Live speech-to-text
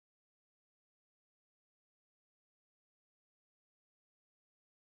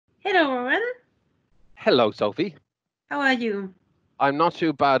Hello, Rowan. Hello, Sophie. How are you? I'm not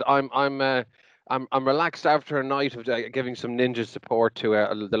too bad. I'm relaxed after a night of giving some ninja support to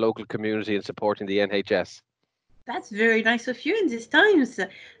the local community and supporting the NHS. That's very nice of you in these times.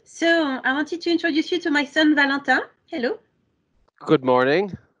 So, I wanted to introduce you to my son, Valentin. Hello. Good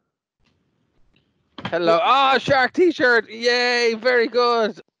morning. Hello. Ah, shark T-shirt. Yay! Very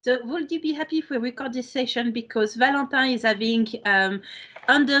good. So, would you be happy if we record this session because Valentin is having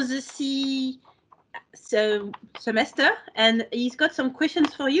under the sea semester and he's got some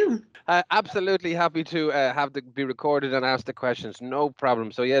questions for you. Absolutely happy to have the be recorded and ask the questions. No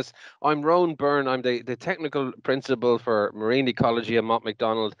problem. So yes, I'm Rowan Byrne. I'm the technical principal for marine ecology at Mott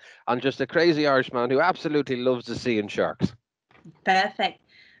MacDonald, and just a crazy Irishman who absolutely loves the sea and sharks. Perfect.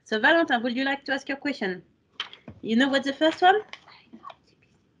 So, Valentin, would you like to ask your question? You know what's the first one?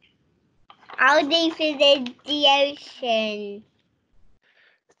 How deep is the ocean?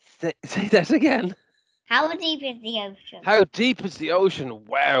 Say that again. How deep is the ocean? How deep is the ocean?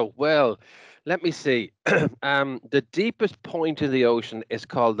 Wow. Well, let me see. The deepest point in the ocean is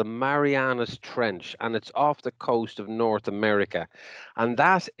called the Marianas Trench, and it's off the coast of North America. And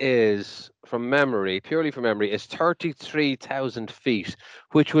that is, from memory, purely from memory, is 33,000 feet,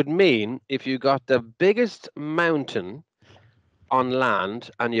 which would mean if you got the biggest mountain on land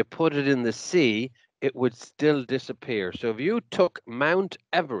and you put it in the sea, it would still disappear. So if you took Mount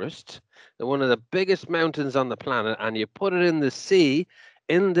Everest, one of the biggest mountains on the planet, and you put it in the sea,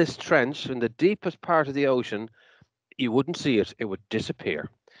 in this trench, in the deepest part of the ocean, you wouldn't see it. It would disappear.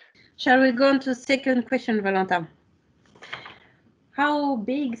 Shall we go on to the second question, Valentin? How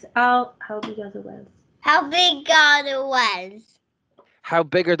big are the whales? How big are the whales? How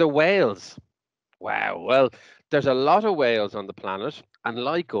big are the whales? Wow. Well, there's a lot of whales on the planet, and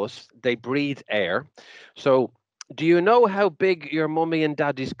like us, they breathe air. So, do you know how big your mummy and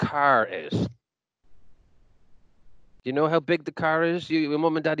daddy's car is? Do you know how big the car is? Your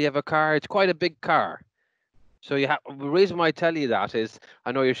mum and daddy have a car. It's quite a big car. So the reason why I tell you that is,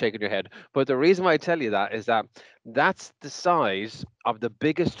 I know you're shaking your head, but the reason why I tell you that is that that's the size of the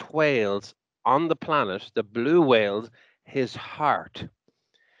biggest whales on the planet, the blue whales, his heart.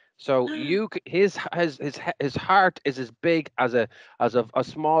 So his heart is as big as a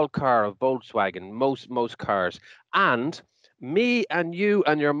small car of Volkswagen, most cars, and me and you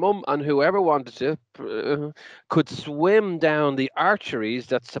and your mum and whoever wanted to could swim down the arteries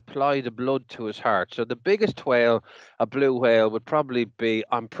that supply the blood to his heart. So the biggest whale, a blue whale, would probably be,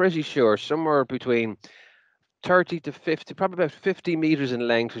 I'm pretty sure, somewhere between 30 to 50, probably about 50 meters in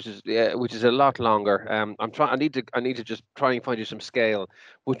length, which is a lot longer. I'm trying. I need to just try and find you some scale,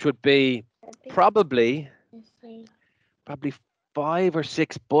 which would be probably probably 5 or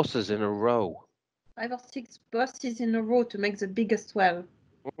 6 buses in a row. 5 or 6 buses in a row to make the biggest whale.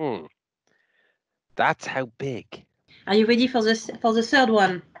 Mm, that's how big. Are you ready for the third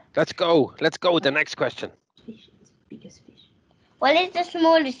one? Let's go. Let's go with the next question. Fish, biggest fish. What is the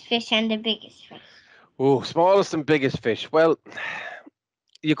smallest fish and the biggest fish? Oh, smallest and biggest fish. Well,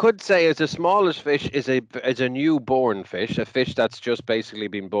 you could say as the smallest fish is a newborn fish, a fish that's just basically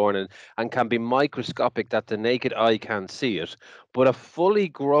been born and can be microscopic that the naked eye can't see it. But a fully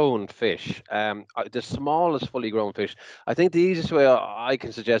grown fish, the smallest fully grown fish, I think the easiest way I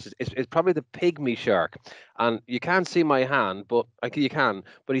can suggest is probably the pygmy shark. And you can't see my hand, but you can.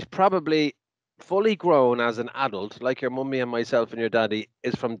 But he's probably fully grown as an adult, like your mummy and myself and your daddy,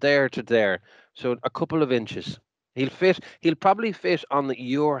 is from there to there, so a couple of inches. He'll probably fit on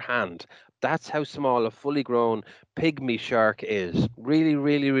your hand. That's how small a fully grown pygmy shark is. Really,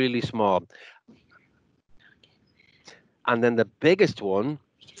 really, really small. And then the biggest one,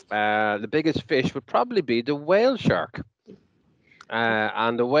 the biggest fish would probably be the whale shark.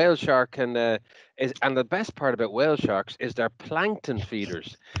 And the whale shark and the best part about whale sharks is they're plankton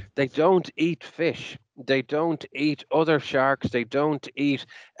feeders. They don't eat fish. They don't eat other sharks. They don't eat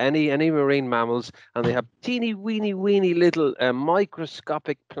any marine mammals, and they have teeny weeny little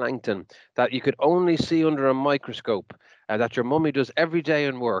microscopic plankton that you could only see under a microscope. That your mummy does every day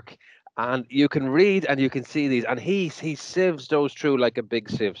in work, and you can read and you can see these, and he sieves those through like a big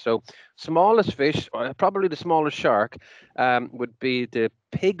sieve. So smallest fish, probably the smallest shark, would be the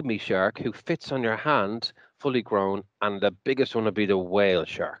pygmy shark who fits on your hand, fully grown, and the biggest one would be the whale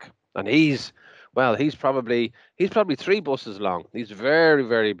shark. And he's probably 3 buses long. He's very,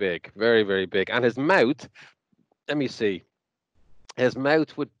 very big, very, very big. And his mouth, let me see, his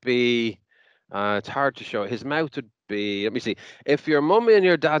mouth would be, it's hard to show. His mouth would be, let me see, if your mummy and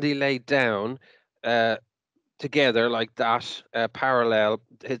your daddy laid down, uh, together like that, parallel,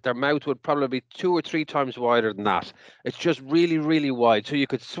 their mouth would probably be 2 or 3 times wider than that. It's just really, really wide. So you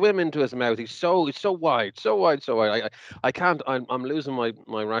could swim into his mouth. It's so wide, so wide, so wide. I can't. I'm losing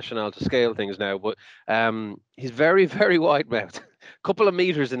my rationale to scale things now. But he's very, very wide mouth, couple of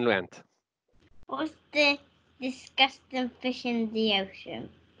meters in length. What's the disgusting fish in the ocean?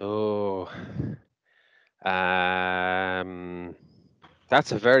 Oh,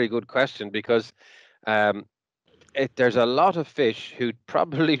 that's a very good question because um, there's a lot of fish who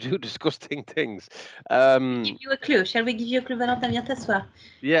probably do disgusting things. Give you a clue. Shall we give you a clue, Valentin? Viens t'asseoir.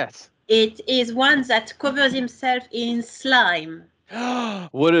 Yes. It is one that covers himself in slime.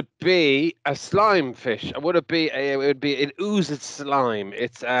 Would it be a slime fish? Would it be? It would be. It oozes slime.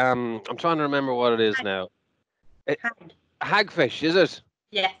 It's. I'm trying to remember what it is now. Hag. Hagfish, is it?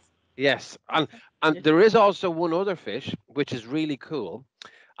 Yes. Yes. And there is also one other fish which is really cool,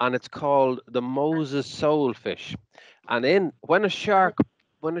 and it's called the Moses sole fish. And when a shark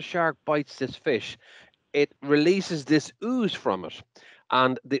bites this fish, it releases this ooze from it,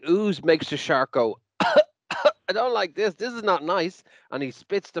 and the ooze makes the shark go, I don't like this. This is not nice. And he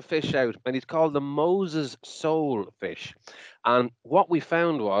spits the fish out, and he's called the Moses sole fish. And what we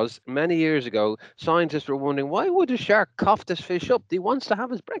found was many years ago, scientists were wondering why would a shark cough this fish up? He wants to have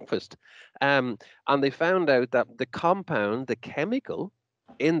his breakfast. And they found out that the compound, the chemical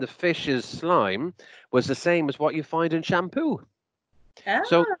in the fish's slime, was the same as what you find in shampoo.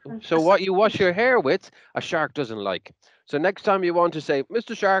 So what you wash your hair with, a shark doesn't like. So next time you want to say,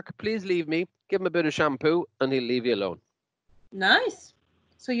 Mr. Shark, please leave me, give him a bit of shampoo, and he'll leave you alone. Nice.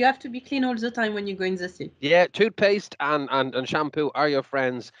 So you have to be clean all the time when you go in the sea. Yeah, toothpaste and shampoo are your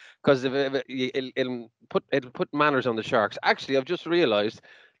friends because it'll put manners on the sharks. Actually, I've just realised.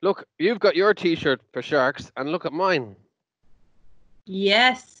 Look, you've got your T-shirt for sharks, and look at mine.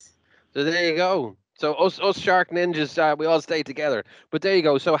 Yes. So there you go. So us shark ninjas, we all stay together. But there you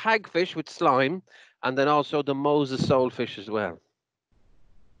go. So hagfish with slime, and then also the Moses solefish as well.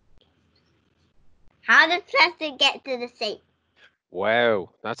 How does plastic get to the sea? Wow,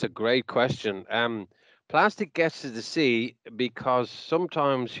 that's a great question. Plastic gets to the sea because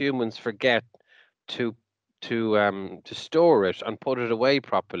sometimes humans forget to store it and put it away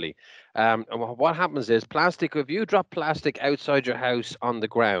properly. And what happens is plastic. If you drop plastic outside your house on the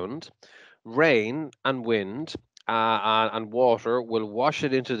ground, rain and wind and water will wash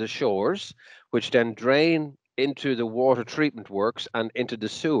it into the shores, which then drain into the water treatment works and into the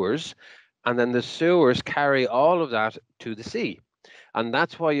sewers, and then the sewers carry all of that to the sea. And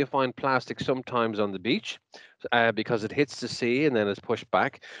that's why you find plastic sometimes on the beach, because it hits the sea and then it's pushed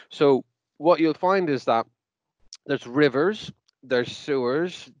back. So what you'll find is that there's rivers, there's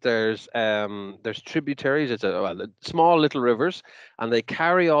sewers, there's tributaries. It's small little rivers, and they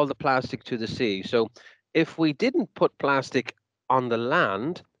carry all the plastic to the sea. So if we didn't put plastic on the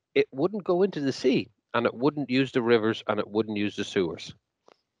land, it wouldn't go into the sea, and it wouldn't use the rivers, and it wouldn't use the sewers.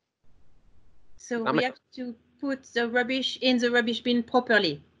 So we have to put the rubbish in the rubbish bin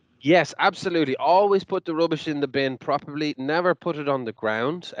properly. Yes, absolutely. Always put the rubbish in the bin properly. Never put it on the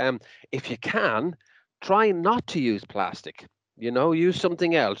ground. If you can, try not to use plastic. Use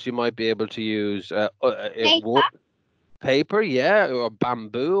something else. You might be able to use Paper? paper, yeah, or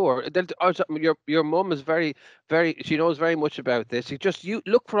bamboo, or your mum is very, very. She knows very much about this. You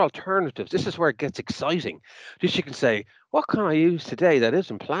look for alternatives. This is where it gets exciting. She can say, "What can I use today that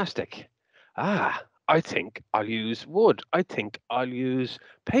isn't plastic?" I think I'll use wood. I think I'll use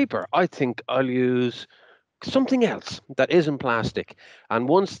paper. I think I'll use something else that isn't plastic. And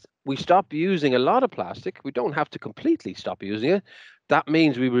once we stop using a lot of plastic, we don't have to completely stop using it. That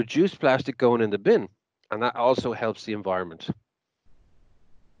means we reduce plastic going in the bin, and that also helps the environment.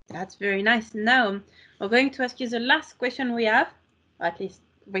 That's very nice. Now, we're going to ask you the last question we have, or at least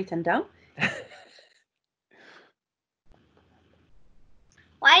written down.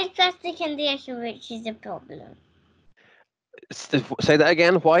 Why is plastic in the ocean, which is a problem? Say that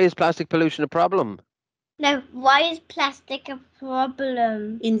again. Why is plastic pollution a problem? No, why is plastic a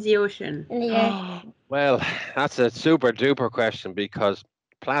problem? In the ocean. Well, that's a super duper question because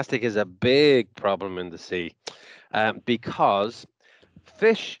plastic is a big problem in the sea. Because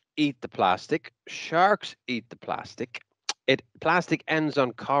fish eat the plastic, sharks eat the plastic. Plastic ends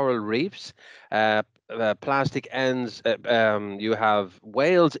on coral reefs. Plastic ends. You have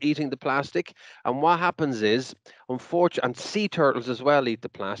whales eating the plastic, and what happens is, unfortunately, and sea turtles as well eat the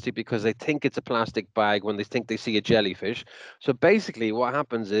plastic because they think it's a plastic bag when they think they see a jellyfish. So basically, what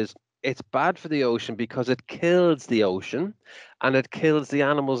happens is it's bad for the ocean because it kills the ocean, and it kills the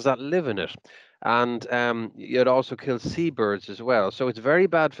animals that live in it. and it also kills seabirds as well. So it's very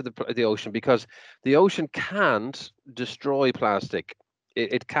bad for the ocean, because the ocean can't destroy plastic.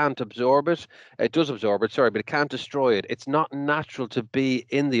 It can't absorb it. It does absorb it, sorry, but it can't destroy it. It's not natural to be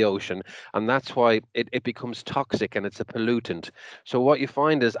in the ocean, and that's why it becomes toxic and it's a pollutant. So what you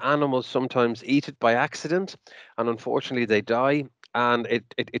find is animals sometimes eat it by accident, and unfortunately they die, and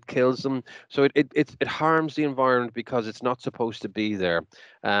it kills them. So it harms the environment because it's not supposed to be there.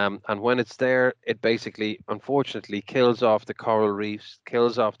 And when it's there, it basically, unfortunately, kills off the coral reefs,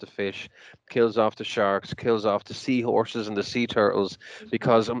 kills off the fish, kills off the sharks, kills off the seahorses and the sea turtles,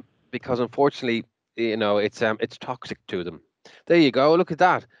 because unfortunately, it's toxic to them. There you go. Look at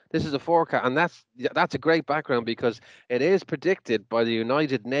that. This is a forecast, and that's a great background, because it is predicted by the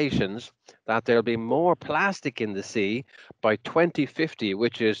United Nations that there'll be more plastic in the sea by 2050,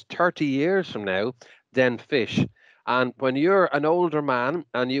 which is 30 years from now, than fish. And when you're an older man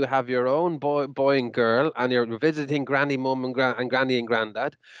and you have your own boy and girl, and you're visiting granny, mum, and granny and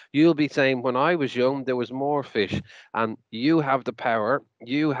granddad, you'll be saying, "When I was young, there was more fish." And you have the power.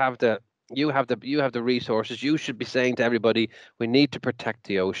 You have the resources. You should be saying to everybody, "We need to protect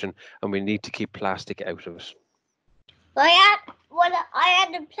the ocean, and we need to keep plastic out of it." I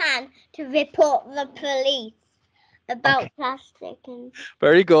had a plan to report the police about plastic and.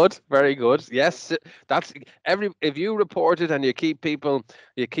 Very good, very good. Yes, that's if you report it and you keep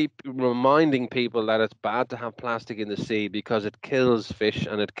reminding people that it's bad to have plastic in the sea, because it kills fish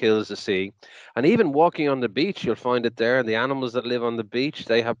and it kills the sea. And even walking on the beach, you'll find it there. And the animals that live on the beach,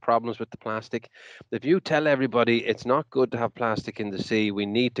 they have problems with the plastic. If you tell everybody it's not good to have plastic in the sea, we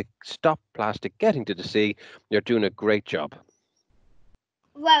need to stop plastic getting to the sea, you're doing a great job.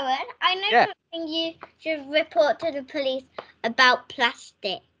 Rowan, I know Yeah. something you should report to the police about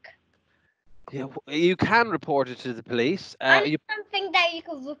plastic. Yeah, you can report it to the police. I know something that you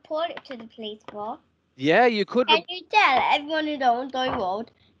could report it to the police for. Yeah, you could. Can you tell everyone who don't know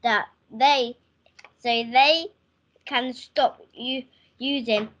road that they can stop you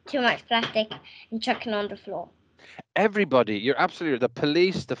using too much plastic and chucking on the floor? Everybody, you're absolutely the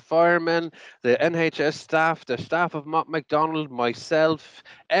police, the firemen, the NHS staff, the staff of McDonald, myself,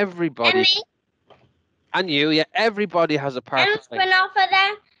 everybody, And me, and you. Yeah, everybody has a part and to play. one of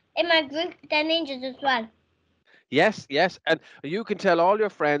them in my group, they're ninjas as well. Yes, yes, and you can tell all your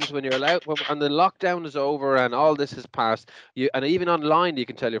friends when you're allowed, when the lockdown is over and all this has passed. And even online, you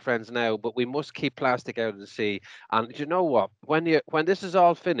can tell your friends now. But we must keep plastic out of the sea. And you know what? When this is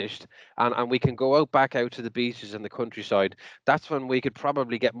all finished, and we can go back out to the beaches and the countryside, that's when we could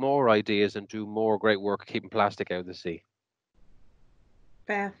probably get more ideas and do more great work keeping plastic out of the sea.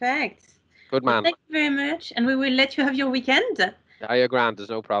 Perfect. Good Well, man. thank you very much, and we will let you have your weekend. You're grand. There's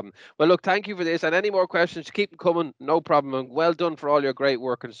no problem. Well, look, thank you for this. And any more questions, keep them coming. No problem. And well done for all your great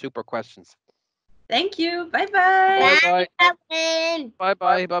work and super questions. Thank you. Bye-bye. Bye bye. Bye. Bye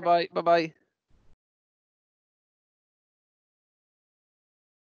bye. Bye bye. Bye bye.